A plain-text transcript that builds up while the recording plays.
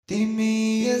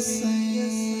Timi Yesai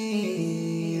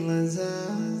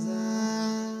Lajayeu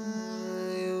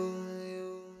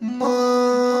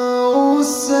mau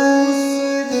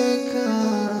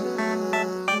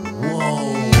Whoa.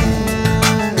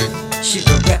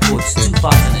 Shiver Records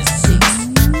 2006.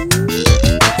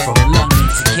 From London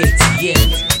to KTN.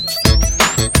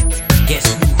 Guess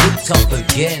who hooked up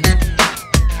again?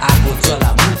 Paudel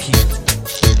Muki.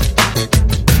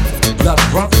 Blood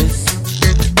Brothers.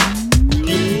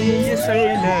 Timi Yesai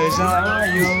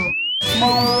Lajayeu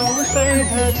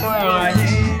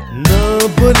ना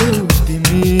बोलू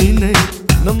तिमी नै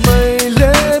न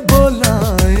मैले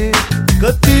बोलाए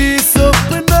कति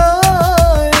सपना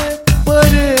आए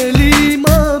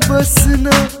परेलीमा बस्न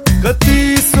कति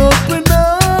सपना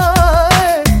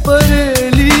आए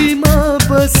परेलीमा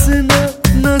बस्न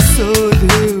न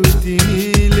सोध्यौ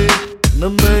तिमीले न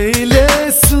मैले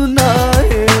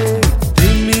सुनाए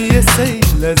तिमी यसै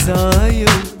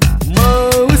लजायौ म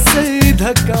उसै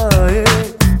धकाए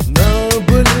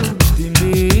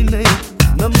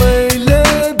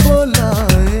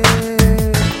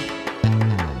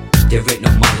There ain't no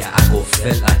Maya, I go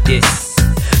feel like this.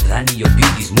 Rani, your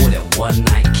beauty's more than one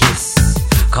night kiss.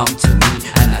 Come to me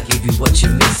and I give you what you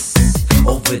miss.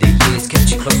 Over the years, kept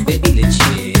you close, baby,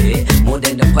 legit. More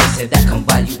than the price that can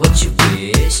buy you what you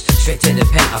wish. Straight to the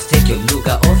penthouse, take your look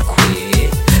out off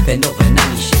quick. Bend over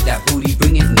 90, shake that booty,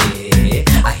 bring it near.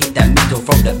 I hit that middle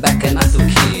from the back and I don't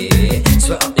care.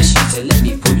 Sweat up the sheets and let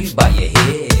me pull you by your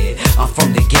hair. I'm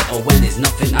from the ghetto when there's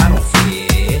nothing I don't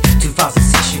fear.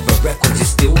 2006, Shiver Records is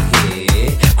still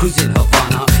here. Cruising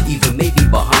Havana, even maybe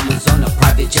Bahamas on a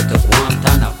private jet to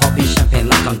Guantana. Popping champagne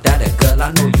like I'm that a girl. I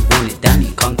know you want it,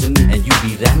 Danny. Come to me and you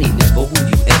be Ranny. Never would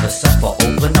you ever suffer.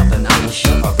 Open up and I will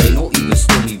shut up. Rain or even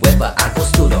stormy weather, I go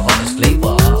still the hottest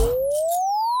flavor.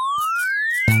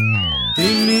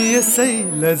 तिमी यसै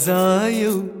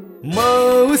लजायौ म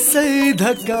उसै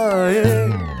धकाए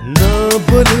न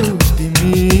बोलू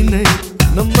तिमी नै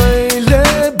न मैले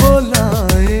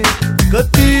बोलाए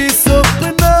कति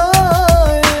सपना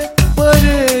आए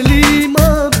परेलीमा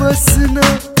बस्न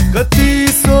कति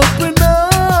सपना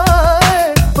आए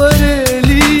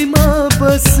परेलीमा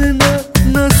बस्न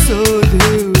न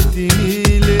सोध्यौ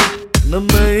तिमीले न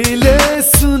मैले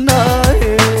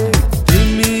सुनाए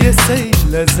तिमी यसै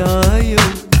लजायौ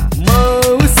म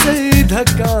उसै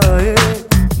धकाए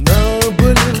न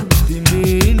बोलू तिमी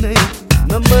नै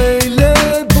न मैले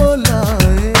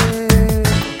बोलाए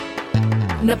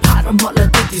न पारम होला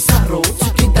त्यति साह्रो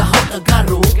सुकिँदा होला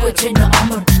गाह्रो कोही छैन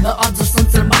अमर न अझ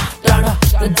संसारमा टाढा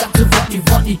र जान्छु भनी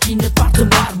भनी किन पार्छ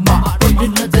मारमा पहिलो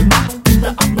नजरमा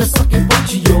तिम्रो आफ्नो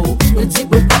सकेपछि यो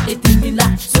जीवन पाए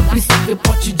तिमीलाई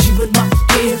सकिसकेपछि जीवनमा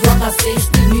के रहला शेष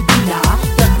तिमी बिना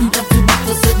तर्पिरहेछु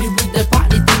मात्र सबै हृदय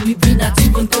पाए तिमी बिना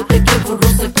जीवनको त के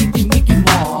भरोसा कि तिमी कि म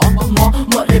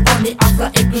मरे पनि आफूलाई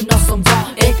एक्लो नसम्झ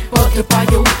एकपल्ट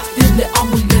पायौ तिमीले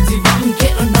अमूल्य जीवन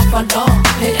खेर नपाल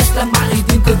हे यसलाई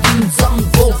मारिदिनको दिन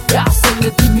जङ्गो प्यासैले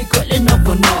तिमी कहिले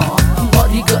नभन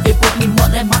मरि गए पनि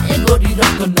मलाई माया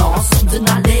गरिरहन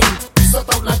सम्झनाले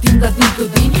सताउला तिमीलाई दिनको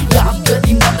दिन याद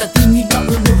गरी मलाई तिमी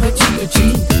नभन्नु है चिनो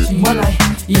चिन मलाई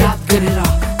याद गरेर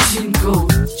चिनको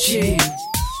चिन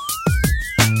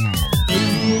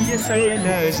Timi Yesai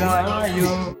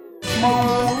Lajayeu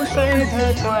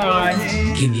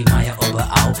Give me Maya over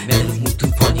out, Melu Mutu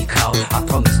Pony Cow. I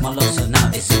promise my love, so now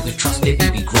it's with trust, baby,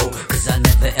 we grow. Cause I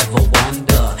never ever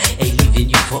wonder, ain't leaving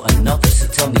you for another. So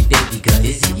tell me, baby girl,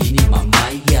 is it you need my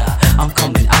Maya? I'm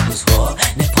coming out as well,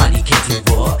 Nepali getting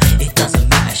raw. It doesn't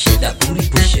matter, shit that booty,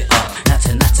 push it up.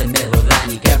 Nata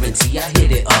Melorani, guarantee I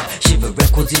hit it up. Shiver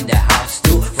Records in the house,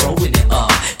 still throwing it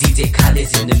up. DJ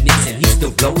Khaled's in the mix and he's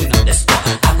still blowing on the spot.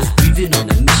 I was breathing on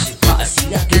a mission, I see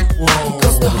I get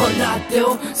कस्तो होला त्यो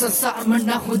संसारमा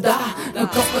नहुँदा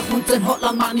कस्तो हुन्छन् होला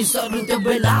मानिसहरू त्यो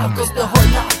बेला कस्तो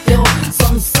होला त्यो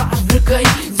संसारकै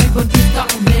जीवन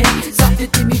बिताउने साथै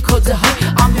तिमी खोज है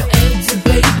I'm your angel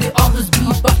baby always be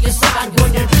by your side when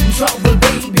you're in trouble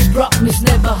baby promise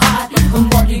never hide